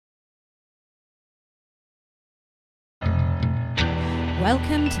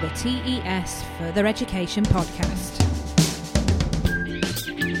Welcome to the TES Further Education Podcast.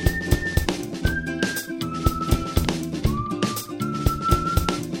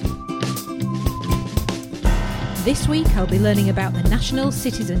 This week I'll be learning about the National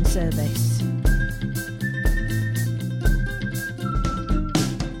Citizen Service.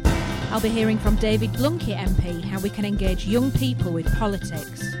 I'll be hearing from David Blunkett MP how we can engage young people with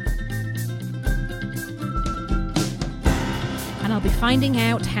politics. And I'll be finding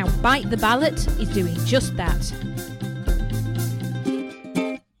out how Bite the Ballot is doing just that.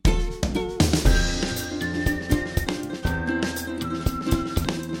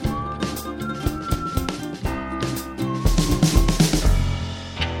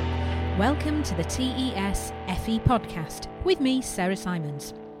 Welcome to the TES FE podcast with me, Sarah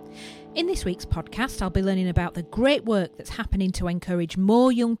Simons. In this week's podcast, I'll be learning about the great work that's happening to encourage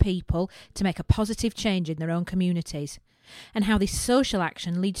more young people to make a positive change in their own communities, and how this social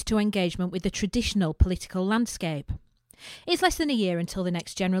action leads to engagement with the traditional political landscape. It's less than a year until the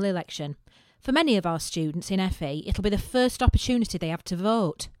next general election. For many of our students in FE, it'll be the first opportunity they have to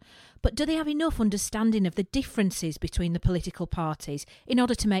vote. But do they have enough understanding of the differences between the political parties in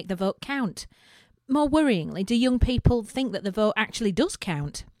order to make the vote count? More worryingly, do young people think that the vote actually does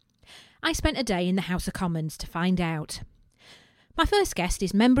count? I spent a day in the House of Commons to find out. My first guest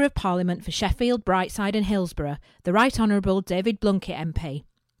is Member of Parliament for Sheffield, Brightside and Hillsborough, the Right Honourable David Blunkett MP.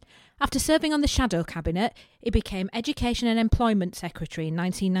 After serving on the Shadow Cabinet, he became Education and Employment Secretary in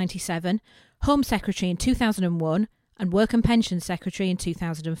 1997, Home Secretary in 2001 and Work and Pensions Secretary in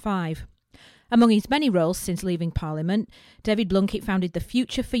 2005. Among his many roles since leaving Parliament, David Blunkett founded the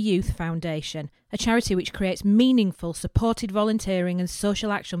Future for Youth Foundation, a charity which creates meaningful, supported volunteering and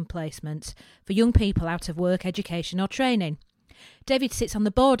social action placements for young people out of work, education or training. David sits on the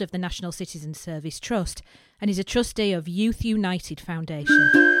board of the National Citizen Service Trust and is a trustee of Youth United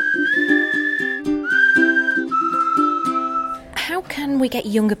Foundation. How can we get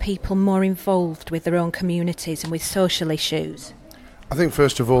younger people more involved with their own communities and with social issues? I think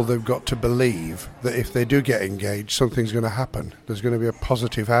first of all they've got to believe that if they do get engaged, something's going to happen. There's going to be a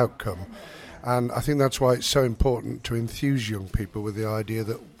positive outcome. And I think that's why it's so important to enthuse young people with the idea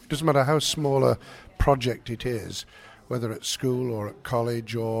that it doesn't matter how small a project it is, whether at school or at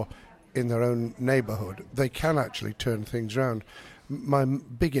college or in their own neighbourhood, they can actually turn things around. My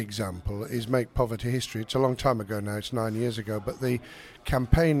big example is Make Poverty History. It's a long time ago now, it's 9 years ago, but the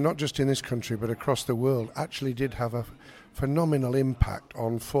campaign, not just in this country but across the world, actually did have a phenomenal impact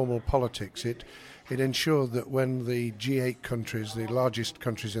on formal politics. It ensured that when the G8 countries, the largest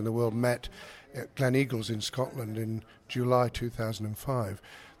countries in the world, met at Gleneagles in Scotland in July 2005,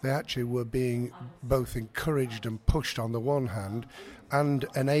 they actually were being both encouraged and pushed on the one hand and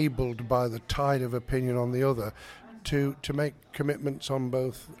enabled by the tide of opinion on the other to make commitments on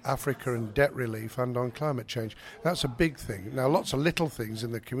both Africa and debt relief and on climate change. That's a big thing. Now, lots of little things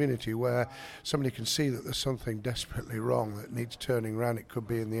in the community where somebody can see that there's something desperately wrong that needs turning around. It could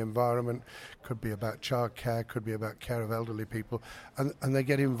be in the environment, could be about childcare, could be about care of elderly people, and they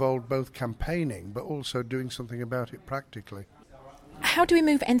get involved both campaigning but also doing something about it practically. How do we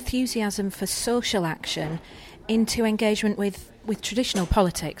move enthusiasm for social action into engagement with traditional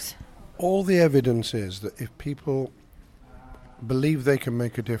politics? All the evidence is that if people believe they can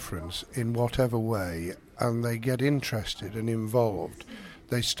make a difference in whatever way and they get interested and involved,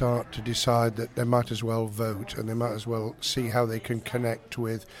 they start to decide that they might as well vote and they might as well see how they can connect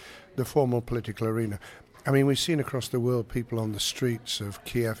with the formal political arena. I mean, we've seen across the world people on the streets of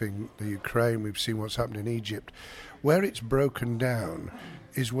Kiev in the Ukraine, we've seen what's happened in Egypt. Where it's broken down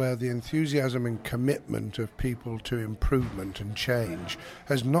is where the enthusiasm and commitment of people to improvement and change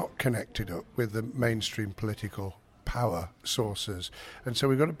has not connected up with the mainstream political power sources. And so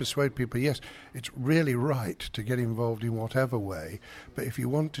we've got to persuade people, yes, it's really right to get involved in whatever way, but if you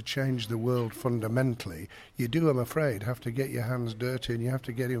want to change the world fundamentally, you do, I'm afraid, have to get your hands dirty and you have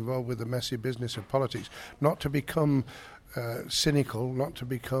to get involved with the messy business of politics, not to become cynical, not to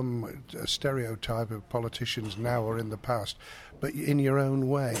become a stereotype of politicians now or in the past, but in your own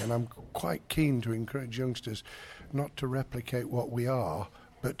way. And I'm quite keen to encourage youngsters not to replicate what we are,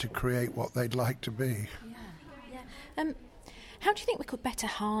 but to create what they'd like to be. How do you think we could better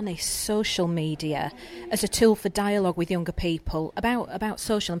harness social media as a tool for dialogue with younger people about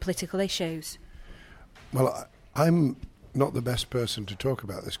social and political issues? Well, I'm not the best person to talk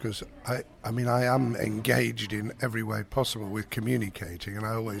about this because I am engaged in every way possible with communicating, and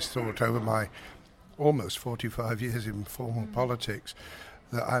I always thought over my almost 45 years in formal politics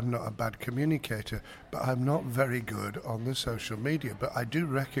that I'm not a bad communicator, but I'm not very good on the social media. But I do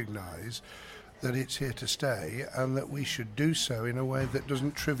recognise that it's here to stay and that we should do so in a way that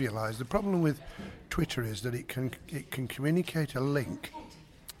doesn't trivialise. The problem with Twitter is that it can communicate a link.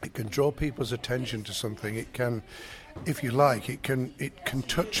 It can draw people's attention to something. It can, if you like, it can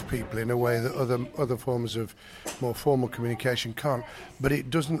touch people in a way that other forms of more formal communication can't. But it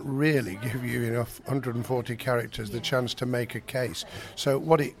doesn't really give you enough 140 characters the chance to make a case. So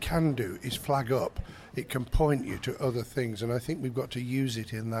what it can do is flag up. It can point you to other things, and I think we've got to use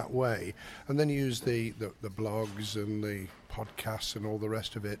it in that way, and then use the blogs and the podcasts and all the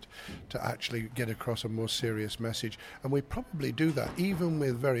rest of it to actually get across a more serious message. And we probably do that even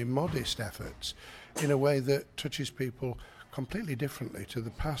with very modest efforts in a way that touches people completely differently to the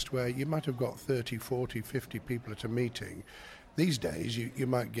past, where you might have got 30, 40, 50 people at a meeting. These days you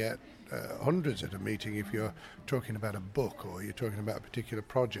might get hundreds at a meeting if you're talking about a book or you're talking about a particular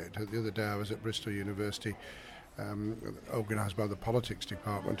project. The other day I was at Bristol University, organised by the politics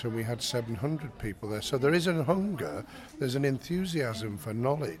department, and we had 700 people there. So there is a hunger, there's an enthusiasm for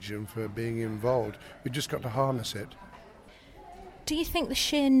knowledge and for being involved. We've just got to harness it. Do you think the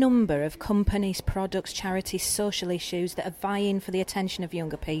sheer number of companies, products, charities, social issues that are vying for the attention of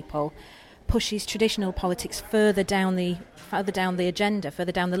younger people pushes traditional politics further down the agenda,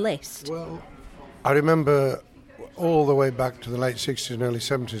 further down the list? Well, I remember all the way back to the late 60s and early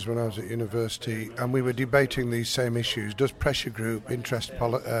 70s when I was at university, and we were debating these same issues. Does pressure group, interest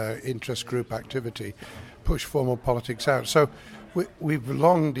group activity push formal politics out? So we've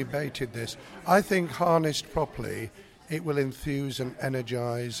long debated this. I think harnessed properly, it will enthuse and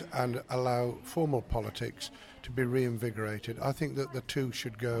energise and allow formal politics to be reinvigorated. I think that the two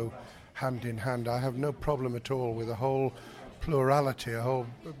should go hand in hand. I have no problem at all with a whole plurality, a whole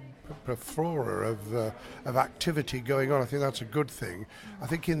plethora of activity going on. I think that's a good thing. I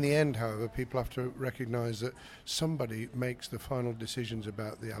think in the end, however, people have to recognise that somebody makes the final decisions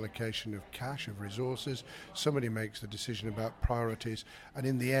about the allocation of cash, of resources. Somebody makes the decision about priorities. And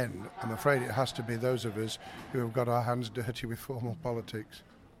in the end, I'm afraid it has to be those of us who have got our hands dirty with formal politics.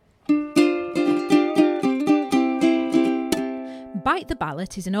 Bite the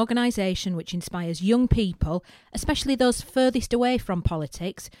Ballot is an organisation which inspires young people, especially those furthest away from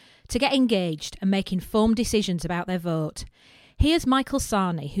politics, to get engaged and make informed decisions about their vote. Here's Michael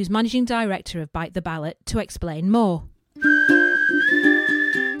Sarney, who's Managing Director of Bite the Ballot, to explain more.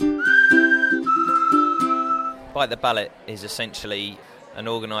 Bite the Ballot is essentially an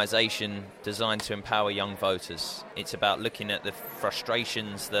organisation designed to empower young voters. It's about looking at the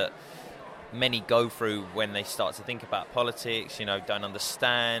frustrations that many go through when they start to think about politics, don't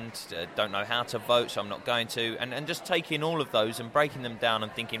understand, don't know how to vote, so I'm not going to, and just taking all of those and breaking them down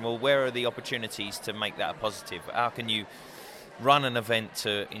and thinking, well, where are the opportunities to make that a positive? How can you run an event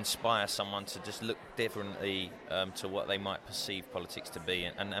to inspire someone to just look differently to what they might perceive politics to be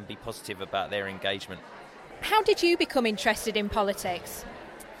and be positive about their engagement? How did you become interested in politics?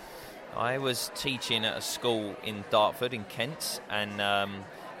 I was teaching at a school in Dartford in Kent, and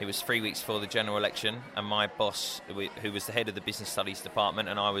it was 3 weeks before the general election, and my boss, who was the head of the business studies department,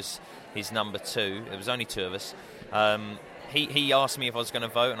 and I was his number two, there was only two of us, he asked me if I was going to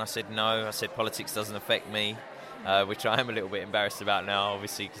vote, and I said no. I said politics doesn't affect me, which I am a little bit embarrassed about now,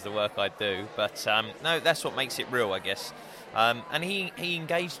 obviously, because of the work I do. But no, that's what makes it real, I guess. And he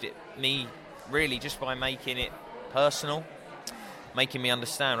engaged me really just by making it personal, making me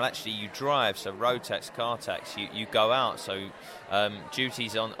understand, well, actually, you drive, so road tax, car tax, you go out, so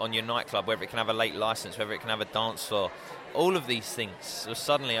duties on your nightclub, whether it can have a late licence, whether it can have a dance floor, all of these things. So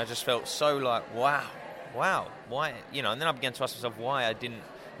suddenly I just felt so like, wow, why, and then I began to ask myself why I didn't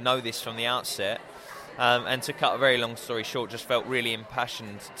know this from the outset. And to cut a very long story short, just felt really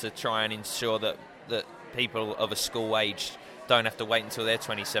impassioned to try and ensure that people of a school age don't have to wait until they're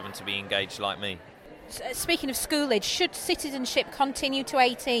 27 to be engaged like me. Speaking of schoolage, should citizenship continue to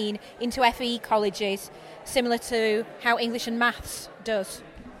 18 into FE colleges, similar to how English and Maths does?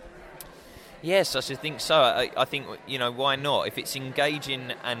 Yes, I should think so. I think, why not? If it's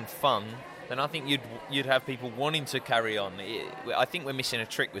engaging and fun, then I think you'd have people wanting to carry on. I think we're missing a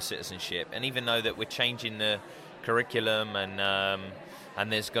trick with citizenship, and even though that we're changing the curriculum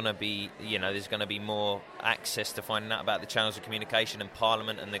and there's going to be more access to finding out about the channels of communication and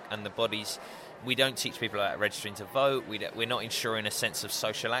Parliament and the bodies. We don't teach people about registering to vote. We're not ensuring a sense of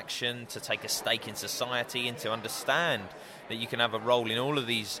social action, to take a stake in society, and to understand that you can have a role in all of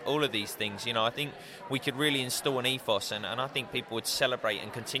these things. I think we could really install an ethos, and I think people would celebrate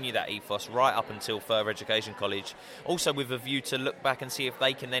and continue that ethos right up until further education college, also with a view to look back and see if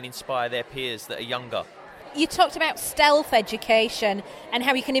they can then inspire their peers that are younger. You talked about stealth education and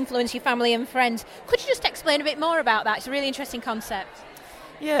how you can influence your family and friends. Could you just explain a bit more about that? It's a really interesting concept.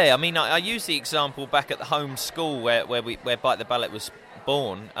 Yeah, I mean, I use the example back at the home school where Bite the Ballot was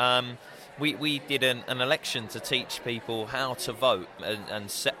born. We did an election to teach people how to vote,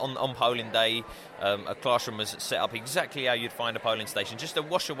 and set on polling day, a classroom was set up exactly how you'd find a polling station, just to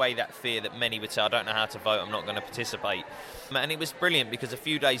wash away that fear that many would say, I don't know how to vote, I'm not going to participate. And it was brilliant, because a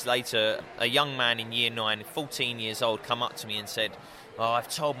few days later, a young man in year 9, 14 years old, come up to me and said,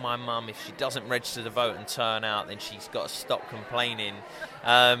 I've told my mum if she doesn't register to vote and turn out, then she's got to stop complaining.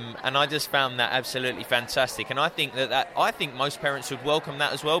 And I just found that absolutely fantastic. And I think I think most parents would welcome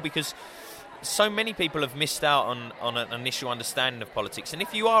that as well, because so many people have missed out on an initial understanding of politics. And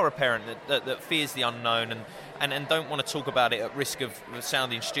if you are a parent that fears the unknown and don't want to talk about it at risk of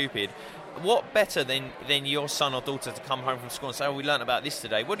sounding stupid, what better than your son or daughter to come home from school and say, we learnt about this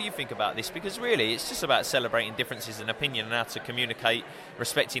today, what do you think about this? Because really it's just about celebrating differences in opinion and how to communicate,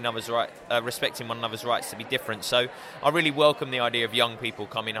 respecting one another's rights to be different. So I really welcome the idea of young people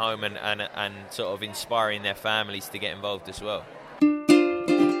coming home and sort of inspiring their families to get involved as well.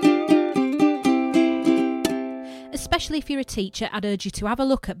 Especially if you're a teacher, I'd urge you to have a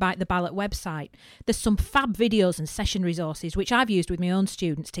look at Bite the Ballot website. There's some fab videos and session resources which I've used with my own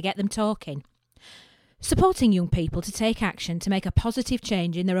students to get them talking. Supporting young people to take action to make a positive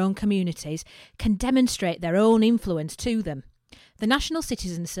change in their own communities can demonstrate their own influence to them. The National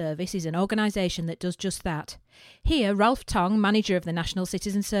Citizen Service is an organisation that does just that. Here, Ralph Tong, manager of the National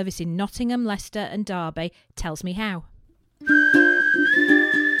Citizen Service in Nottingham, Leicester and Derby, tells me how.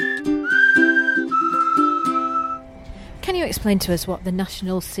 Can you explain to us what the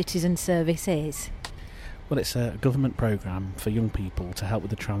National Citizen Service is? Well, it's a government programme for young people to help with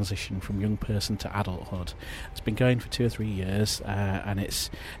the transition from young person to adulthood. It's been going for 2 or 3 years, and it's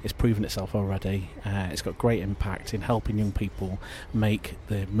proven itself already. It's got great impact in helping young people make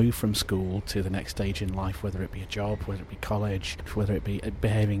the move from school to the next stage in life, whether it be a job, whether it be college, whether it be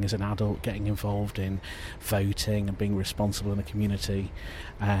behaving as an adult, getting involved in voting and being responsible in the community.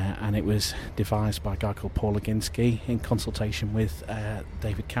 And it was devised by a guy called Paul Leginski in consultation with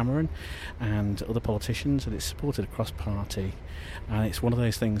David Cameron and other politicians, and it's supported across party. And it's one of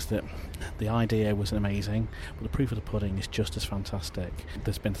those things that the idea was amazing, but the proof of the pudding is just as fantastic.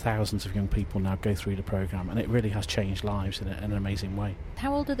 There's been thousands of young people now go through the programme, and it really has changed lives in an amazing way.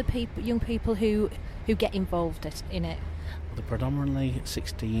 How old are the young people who get involved in it? Well, they're predominantly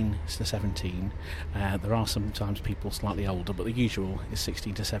 16 to 17. There are sometimes people slightly older, but the usual is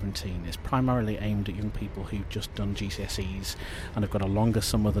 16 to 17. It's primarily aimed at young people who've just done GCSEs and have got a longer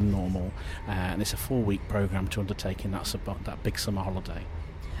summer than normal, and it's a 4-week programme to undertake in that big summer holiday.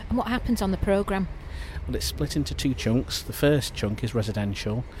 And what happens on the programme? Well, it's split into 2 chunks. The first chunk is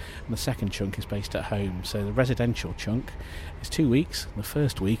residential, and the second chunk is based at home. So the residential chunk is 2 weeks. The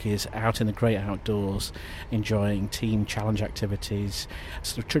first week is out in the great outdoors, enjoying team challenge activities,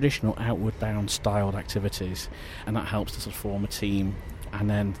 sort of traditional outward bound styled activities, and that helps to sort of form a team. And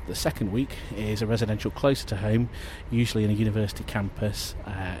then the second week is a residential closer to home, usually in a university campus,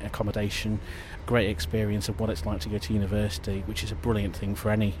 accommodation, great experience of what it's like to go to university, which is a brilliant thing for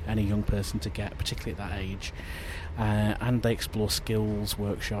any young person to get, particularly at that age. And they explore skills,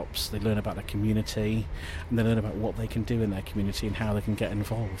 workshops, they learn about their community, and they learn about what they can do in their community and how they can get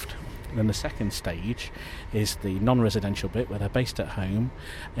involved. And then the second stage is the non-residential bit, where they're based at home,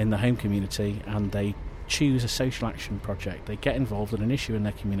 in the home community, and they choose a social action project. They get involved in an issue in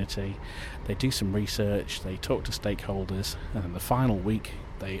their community, they do some research, they talk to stakeholders, and then the final week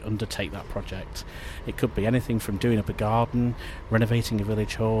they undertake that project. It could be anything from doing up a garden, renovating a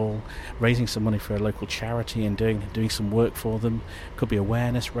village hall, raising some money for a local charity and doing some work for them. Could be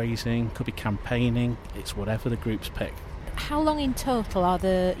awareness raising, could be campaigning. It's whatever the groups pick. How long in total are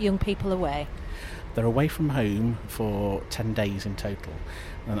the young people away? They're away from home for 10 days in total,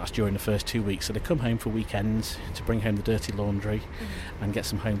 and that's during the first 2 weeks. So they come home for weekends to bring home the dirty laundry and get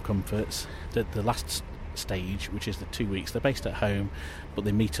some home comforts. The last stage, which is the 2 weeks, they're based at home, but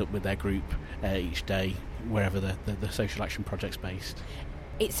they meet up with their group each day, wherever the social action project's based.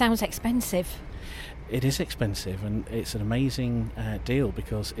 It sounds expensive. It is expensive, and it's an amazing deal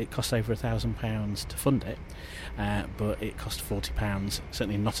because it costs over £1,000 to fund it, but it costs £40.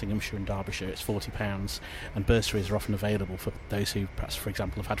 Certainly in Nottinghamshire and Derbyshire it's £40, and bursaries are often available for those who perhaps, for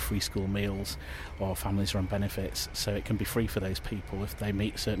example, have had free school meals or families are on benefits, so it can be free for those people if they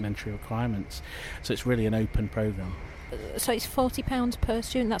meet certain entry requirements. So it's really an open programme. So it's £40 per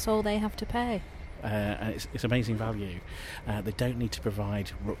student, that's all they have to pay? And it's amazing value. They don't need to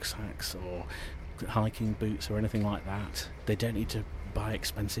provide rucksacks or hiking boots or anything like that. They don't need to buy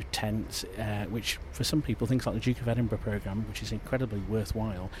expensive tents, which for some people, things like the Duke of Edinburgh programme, which is incredibly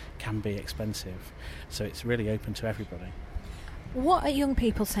worthwhile, can be expensive. So it's really open to everybody. What are young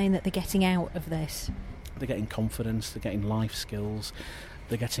people saying that they're getting out of this? They're getting confidence, they're getting life skills,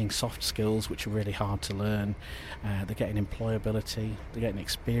 they're getting soft skills which are really hard to learn, they're getting employability, they're getting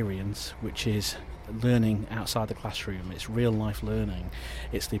experience, which is learning outside the classroom. It's real life learning.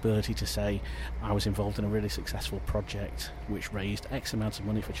 It's the ability to say, I was involved in a really successful project which raised X amount of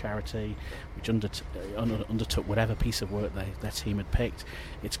money for charity, which undertook whatever piece of work their team had picked.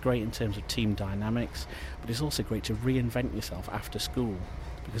 It's great in terms of team dynamics, but it's also great to reinvent yourself after school,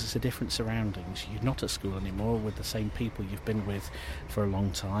 because it's a different surroundings. You're not at school anymore with the same people you've been with for a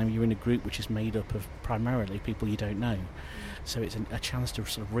long time. You're in a group which is made up of primarily people you don't know. So it's a chance to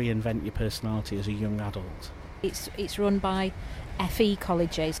sort of reinvent your personality as a young adult. It's run by FE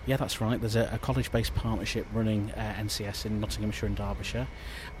colleges. Yeah, that's right. There's a college-based partnership running NCS in Nottinghamshire and Derbyshire.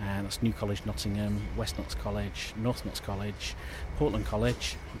 That's New College Nottingham, West Notts College, North Notts College, Portland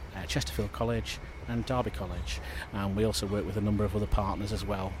College, Chesterfield College and Derby College. And we also work with a number of other partners as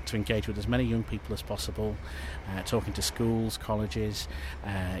well to engage with as many young people as possible, talking to schools, colleges,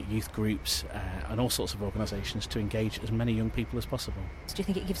 youth groups and all sorts of organisations to engage as many young people as possible. Do you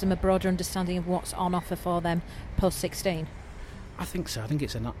think it gives them a broader understanding of what's on offer for them post-16? I think so. I think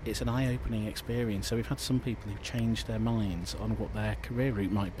it's an eye-opening experience. So we've had some people who've changed their minds on what their career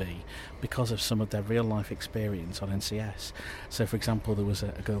route might be because of some of their real-life experience on NCS. So, for example, there was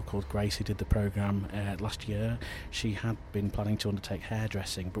a girl called Grace who did the programme last year. She had been planning to undertake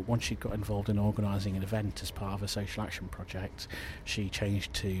hairdressing, but once she got involved in organising an event as part of a social action project, she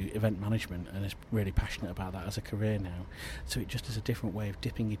changed to event management and is really passionate about that as a career now. So it just is a different way of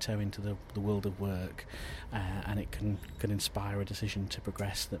dipping your toe into the world of work, and it can inspire a decision to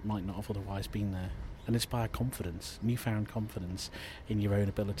progress that might not have otherwise been there, and inspire confidence, newfound confidence in your own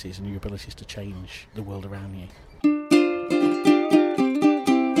abilities and your abilities to change the world around you.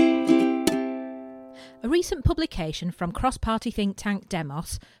 A recent publication from cross-party think tank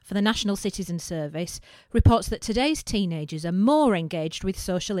Demos for the National Citizen Service reports that today's teenagers are more engaged with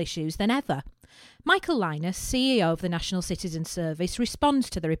social issues than ever. Michael Linus, CEO of the National Citizen Service, responds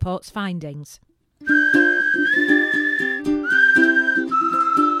to the report's findings.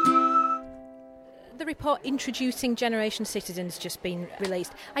 The report introducing Generation Citizens just been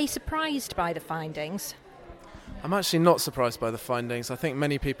released. Are you surprised by the findings? I'm actually not surprised by the findings. I think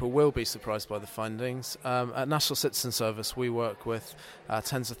many people will be surprised by the findings. At National Citizen Service, we work with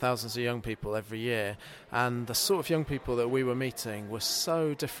tens of thousands of young people every year, and the sort of young people that we were meeting were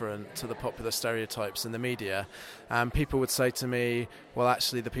so different to the popular stereotypes in the media. And people would say to me, well,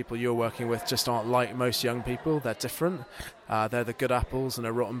 actually, the people you're working with just aren't like most young people. They're different. They're the good apples in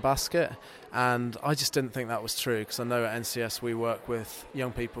a rotten basket. And I just didn't think that was true, because I know at NCS we work with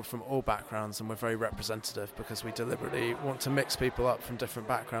young people from all backgrounds, and we're very representative because we deliberately want to mix people up from different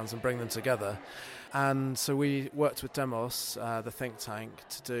backgrounds and bring them together. And so we worked with Demos, the think tank,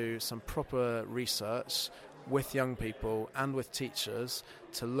 to do some proper research with young people and with teachers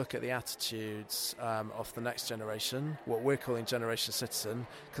to look at the attitudes of the next generation, what we're calling Generation Citizen,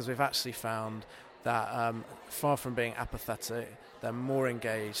 because we've actually found that far from being apathetic, they're more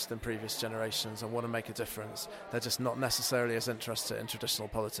engaged than previous generations and want to make a difference. They're just not necessarily as interested in traditional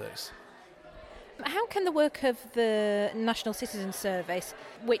politics. How can the work of the National Citizen Service,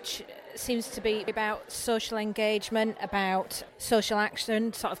 which seems to be about social engagement, about social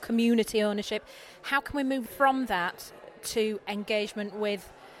action, sort of community ownership, how can we move from that to engagement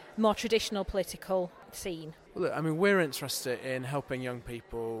with more traditional political scene? Well, look, I mean, we're interested in helping young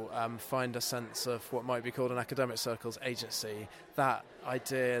people find a sense of what might be called an academic circle's agency, that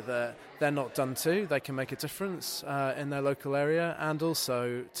idea that they're not done to, they can make a difference in their local area and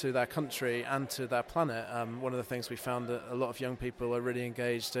also to their country and to their planet. One of the things we found that a lot of young people are really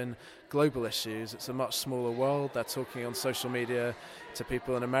engaged in global issues. It's a much smaller world. They're talking on social media to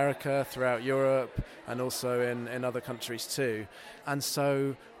people in America, throughout Europe, and also in other countries too. And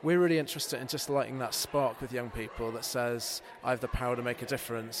so we're really interested in just lighting that spark with young people that says, I have the power to make a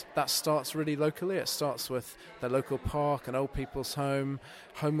difference. That starts really locally. It starts with their local park, an old people's home,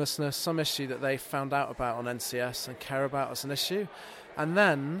 homelessness, some issue that they found out about on NCS and care about as an issue. And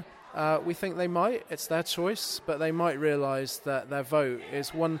then we think they might, it's their choice, but they might realise that their vote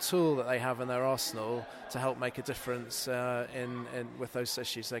is one tool that they have in their arsenal to help make a difference with those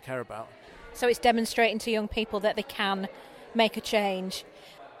issues they care about. So it's demonstrating to young people that they can make a change.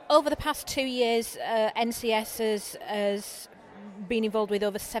 Over the past 2 years, NCS has been involved with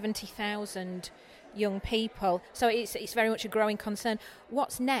over 70,000 young people, so it's very much a growing concern.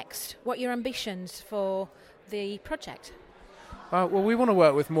 What's next? What are your ambitions for the project? Well, we want to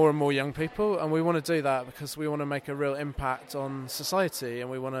work with more and more young people, and we want to do that because we want to make a real impact on society, and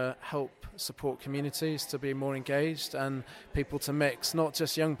we want to help support communities to be more engaged and people to mix, not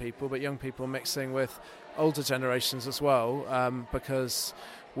just young people, but young people mixing with older generations as well, because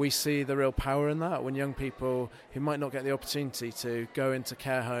we see the real power in that when young people who might not get the opportunity to go into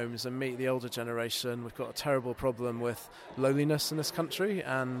care homes and meet the older generation. We've got a terrible problem with loneliness in this country,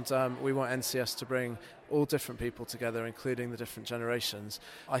 and we want NCS to bring all different people together, including the different generations.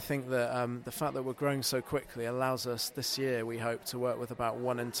 I think that the fact that we're growing so quickly allows us this year, we hope, to work with about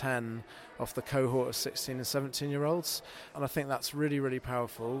 1 in 10 of the cohort of 16 and 17-year-olds. And I think that's really, really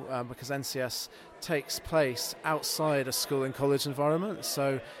powerful because NCS takes place outside a school and college environment,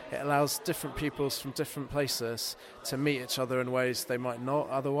 so it allows different pupils from different places to meet each other in ways they might not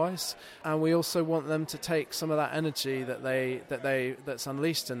otherwise. And we also want them to take some of that energy that's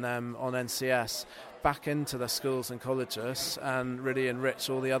unleashed in them on NCS back into their schools and colleges and really enrich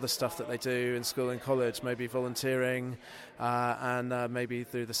all the other stuff that they do in school and college, maybe volunteering and maybe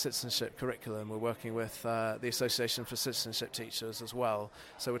through the citizenship curriculum. We're working with the Association for Citizenship Teachers as well.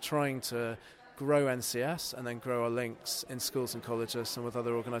 So we're trying to grow NCS and then grow our links in schools and colleges and with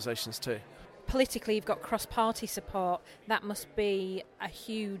other organisations too. Politically, you've got cross-party support. That must be a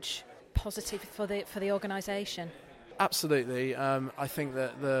huge positive for the organisation. Absolutely. I think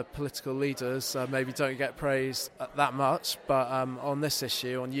that the political leaders maybe don't get praised that much, but on this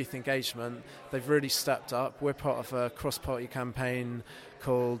issue, on youth engagement, they've really stepped up. We're part of a cross-party campaign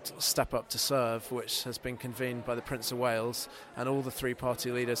called Step Up to Serve, which has been convened by the Prince of Wales, and all the three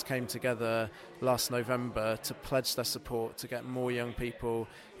party leaders came together last November to pledge their support to get more young people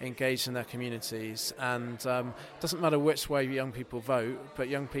engaged in their communities. And it doesn't matter which way young people vote, but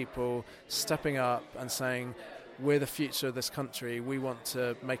young people stepping up and saying, we're the future of this country, we want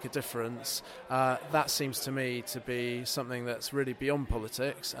to make a difference. That seems to me to be something that's really beyond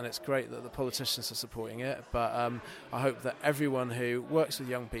politics, and it's great that the politicians are supporting it, but I hope that everyone who works with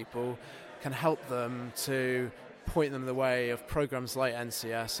young people can help them to point them the way of programmes like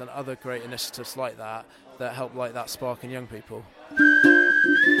NCS and other great initiatives like that help light that spark in young people.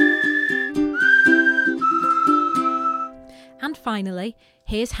 And finally,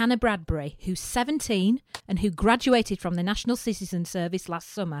 here's Hannah Bradbury, who's 17 and who graduated from the National Citizen Service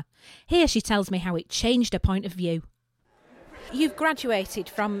last summer. Here she tells me how it changed her point of view. You've graduated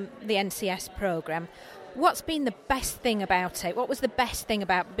from the NCS programme. What's been the best thing about it? What was the best thing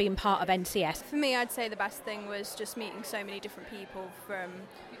about being part of NCS? For me, I'd say the best thing was just meeting so many different people from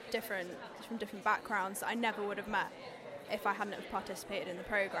different backgrounds that I never would have met if I hadn't have participated in the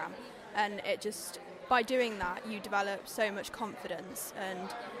programme. And it just, by doing that, you develop so much confidence, and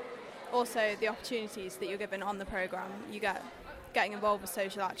also the opportunities that you're given on the programme. Getting involved with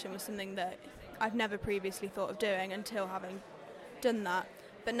social action was something that I've never previously thought of doing until having done that.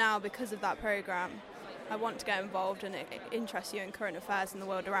 But now, because of that programme, I want to get involved, and it interests you in current affairs in the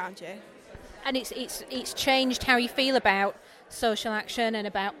world around you. And it's changed how you feel about social action and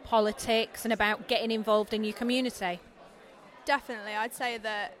about politics and about getting involved in your community? Definitely. I'd say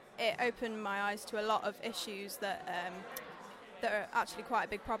that it opened my eyes to a lot of issues that are actually quite a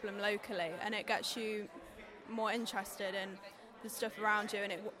big problem locally, and it gets you more interested in the stuff around you,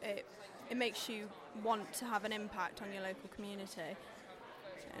 and it makes you want to have an impact on your local community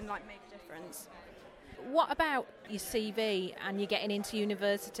and make a difference. What about your CV and you're getting into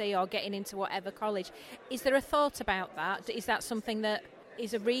university or getting into whatever college? Is there a thought about that? Is that something that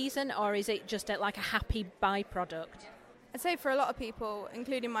is a reason, or is it just like a happy byproduct? I'd say for a lot of people,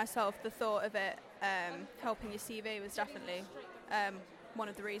 including myself, the thought of it helping your CV was definitely one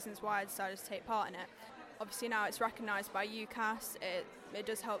of the reasons why I decided to take part in it. Obviously now it's recognised by UCAS, it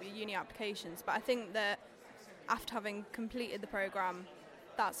does help your uni applications, but I think that after having completed the programme,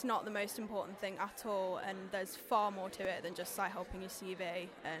 that's not the most important thing at all, and there's far more to it than just helping your CV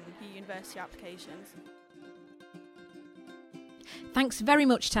and your university applications. Thanks very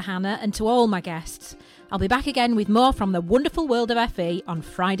much to Hannah and to all my guests. I'll be back again with more from the wonderful world of FE on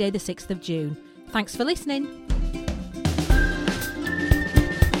Friday the 6th of June. Thanks for listening.